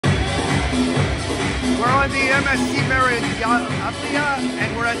We're on the MSC Meraviglia, and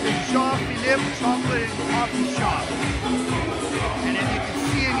we're at the Philippe Chocolate and Coffee Shop. And as you can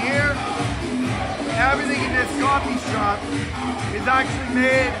see in here, everything in this coffee shop is actually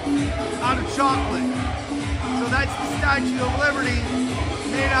made out of chocolate. So that's the Statue of Liberty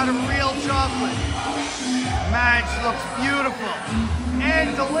made out of real chocolate. Man, she looks beautiful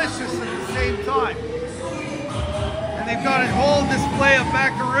and delicious at the same time. And they've got a whole display of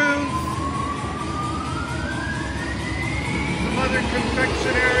macaroons, some other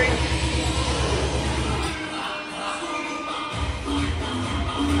confectionery,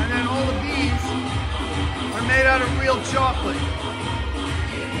 and then all the beads are made out of real chocolate.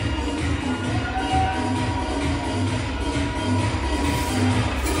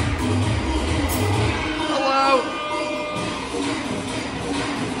 Hello.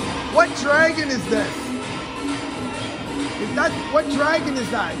 What dragon is this? What dragon is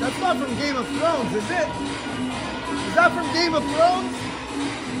that? That's not from Game of Thrones, is it? Is that from Game of Thrones?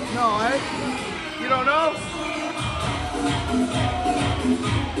 No, eh? You don't know?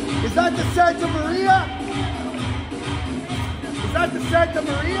 Is that the Santa Maria? Is that the Santa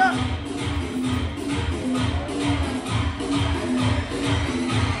Maria?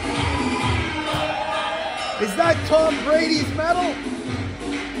 Is that Tom Brady's medal?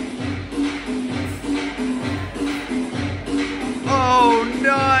 Oh,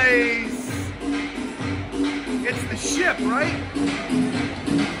 nice! It's the ship, right?